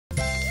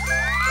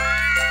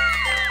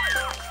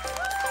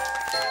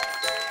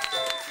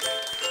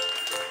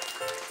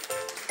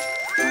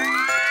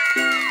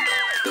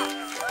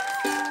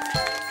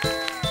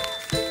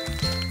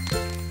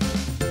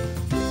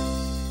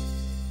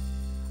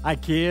Hi,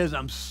 kids.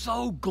 I'm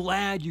so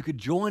glad you could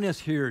join us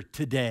here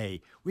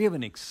today. We have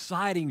an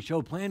exciting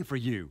show planned for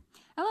you.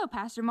 Hello,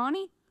 Pastor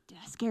Monty. Did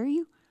I scare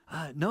you?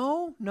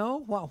 No.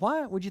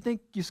 Why would you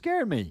think you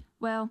scared me?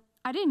 Well,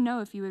 I didn't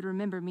know if you would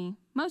remember me.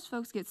 Most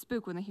folks get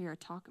spooked when they hear a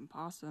talking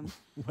possum.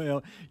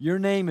 Well, your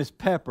name is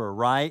Pepper,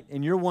 right?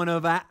 And you're one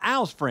of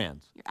Al's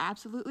friends. You're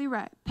absolutely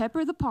right.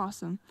 Pepper the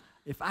possum.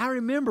 If I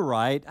remember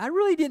right, I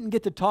really didn't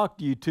get to talk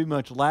to you too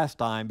much last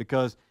time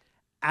because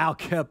Al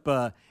kept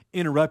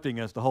interrupting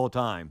us the whole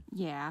time.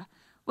 Yeah.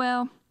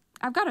 Well,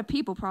 I've got a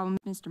people problem,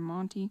 Mr.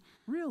 Monty.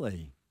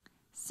 Really?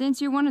 Since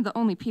you're one of the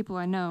only people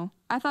I know,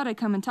 I thought I'd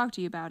come and talk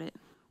to you about it.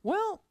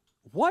 Well,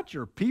 what's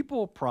your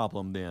people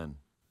problem then?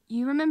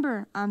 You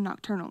remember I'm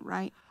nocturnal,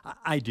 right?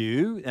 I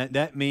do.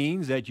 That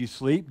means that you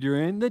sleep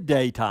during the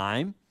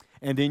daytime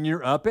and then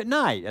you're up at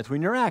night. That's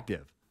when you're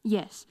active.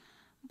 Yes,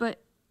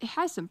 but it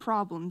has some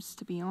problems,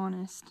 to be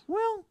honest.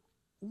 Well,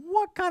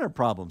 what kind of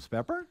problems,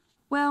 Pepper?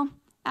 Well,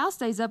 Al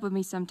stays up with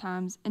me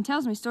sometimes and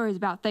tells me stories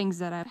about things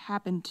that have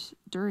happened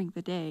during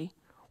the day.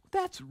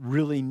 That's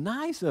really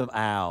nice of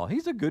Al.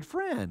 He's a good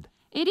friend.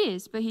 It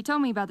is, but he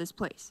told me about this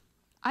place.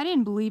 I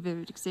didn't believe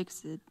it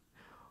existed.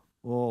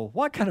 Well,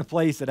 what kind of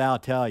place did Al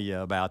tell you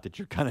about that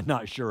you're kind of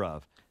not sure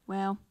of?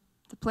 Well,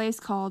 the place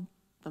called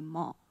the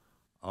mall.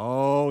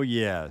 Oh,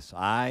 yes.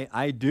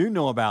 I do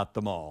know about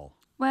the mall.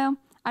 Well,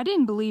 I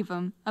didn't believe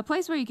him. A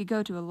place where you could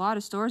go to a lot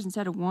of stores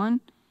instead of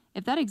one.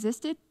 If that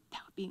existed,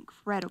 that would be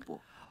incredible.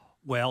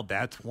 Well,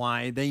 that's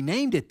why they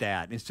named it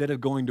that. Instead of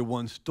going to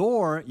one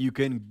store, you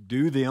can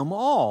do them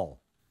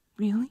all.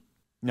 Really?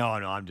 No,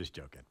 I'm just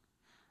joking.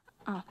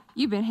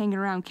 You've been hanging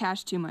around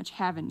Cash too much,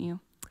 haven't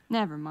you?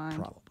 Never mind.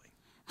 Probably.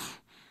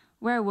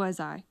 Where was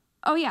I?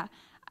 Oh, yeah.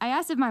 I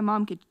asked if my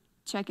mom could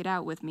check it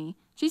out with me.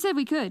 She said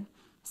we could.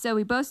 So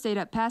we both stayed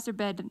up past her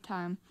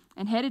bedtime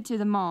and headed to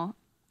the mall.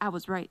 I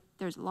was right.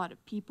 There's a lot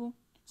of people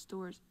and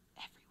stores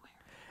everywhere.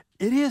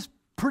 It is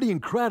pretty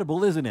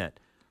incredible, isn't it?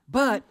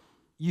 But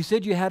you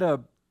said you had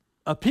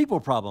a people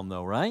problem,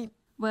 though, right?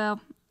 Well,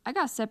 I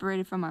got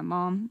separated from my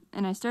mom,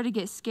 and I started to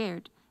get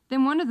scared.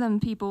 Then one of them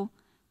people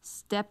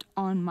stepped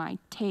on my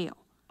tail.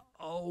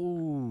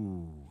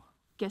 Oh.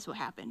 Guess what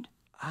happened?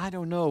 I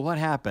don't know. What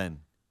happened?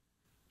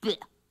 Blech.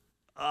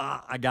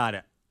 I got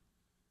it.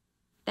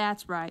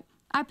 That's right.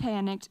 I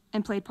panicked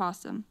and played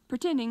possum,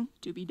 pretending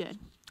to be dead.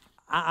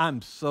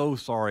 I'm so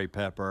sorry,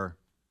 Pepper.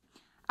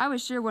 I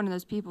was sure one of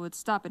those people would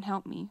stop and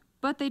help me,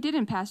 but they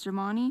didn't, Pastor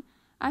Monty.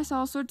 I saw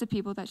all sorts of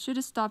people that should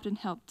have stopped and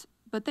helped,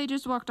 but they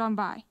just walked on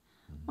by.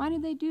 Why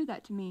did they do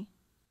that to me?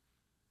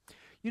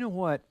 You know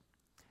what?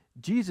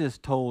 Jesus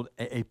told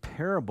a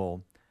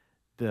parable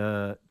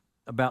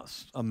about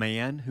a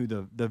man who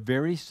the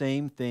very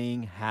same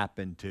thing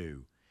happened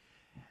to.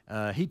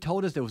 He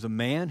told us there was a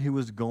man who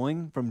was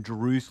going from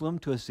Jerusalem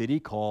to a city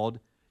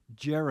called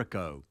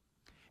Jericho.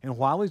 And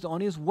while he was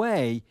on his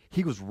way,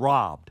 he was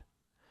robbed.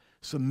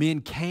 Some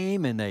men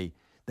came and they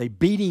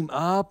beat him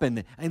up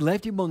and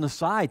left him on the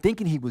side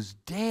thinking he was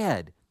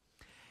dead.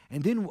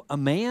 And then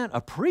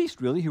a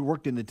priest really, who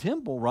worked in the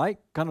temple, right,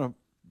 kind of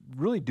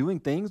really doing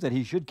things that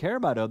he should care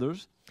about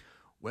others.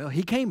 Well,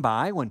 he came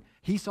by. When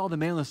he saw the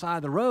man on the side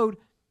of the road,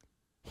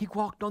 he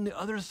walked on the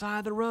other side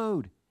of the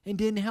road and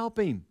didn't help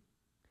him.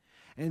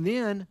 And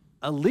then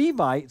a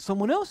Levite,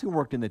 someone else who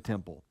worked in the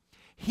temple,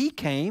 he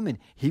came and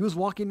he was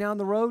walking down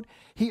the road.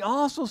 He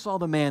also saw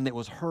the man that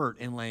was hurt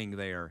and laying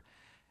there.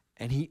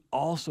 And he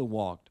also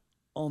walked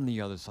on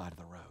the other side of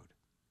the road.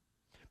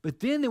 But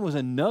then there was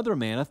another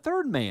man, a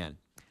third man.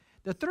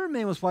 The third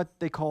man was what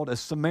they called a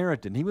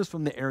Samaritan. He was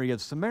from the area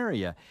of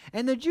Samaria.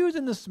 And the Jews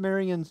and the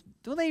Samaritans,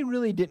 well, they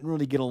didn't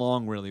really get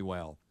along really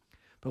well.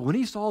 But when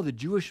he saw the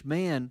Jewish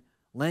man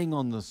laying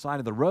on the side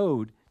of the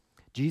road,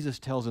 Jesus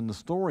tells in the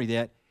story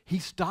that he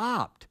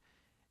stopped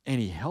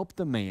and he helped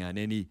the man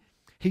and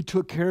he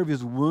took care of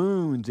his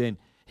wounds and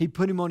he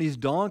put him on his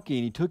donkey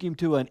and he took him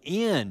to an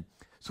inn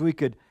so he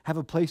could have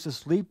a place to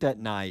sleep that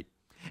night.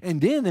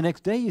 And then the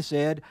next day he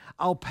said,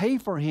 I'll pay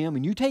for him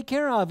and you take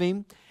care of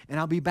him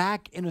and I'll be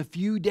back in a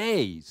few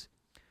days.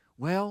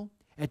 Well,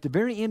 at the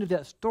very end of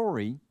that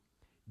story,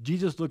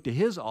 Jesus looked at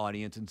his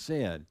audience and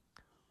said,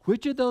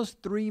 which of those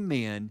three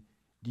men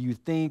do you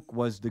think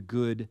was the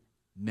good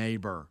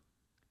neighbor?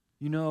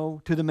 You know,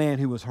 to the man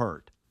who was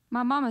hurt.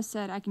 My mama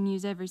said I can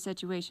use every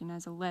situation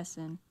as a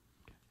lesson.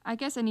 I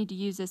guess I need to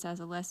use this as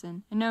a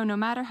lesson. And no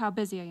matter how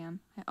busy I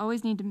am, I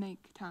always need to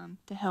make time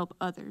to help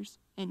others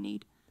in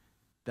need.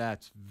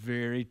 That's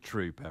very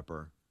true,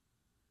 Pepper.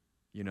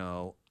 You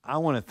know, I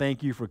want to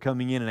thank you for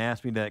coming in and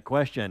asking me that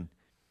question.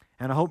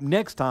 And I hope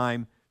next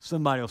time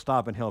somebody will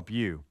stop and help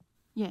you.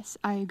 Yes,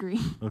 I agree.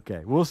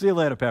 Okay, we'll see you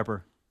later,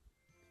 Pepper.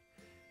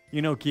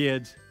 You know,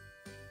 kids,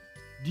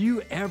 do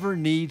you ever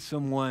need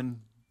someone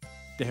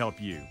to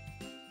help you,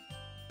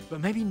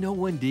 but maybe no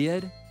one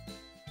did?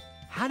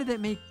 How did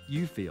that make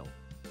you feel?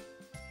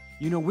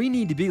 You know, we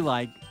need to be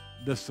like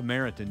the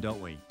Samaritan,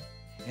 don't we?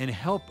 And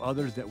help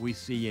others that we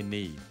see in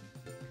need.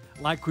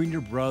 Like when your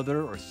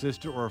brother or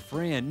sister or a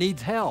friend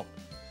needs help,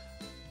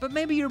 but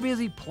maybe you're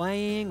busy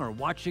playing or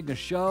watching a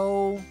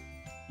show.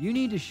 You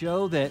need to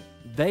show that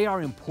they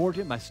are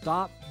important by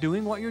stop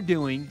doing what you're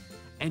doing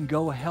and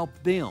go help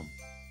them.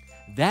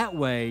 That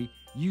way,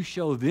 you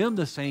show them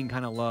the same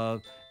kind of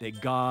love that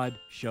God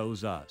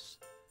shows us.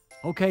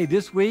 Okay,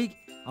 this week,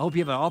 I hope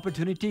you have an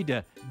opportunity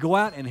to go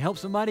out and help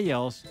somebody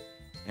else,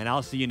 and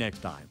I'll see you next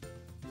time.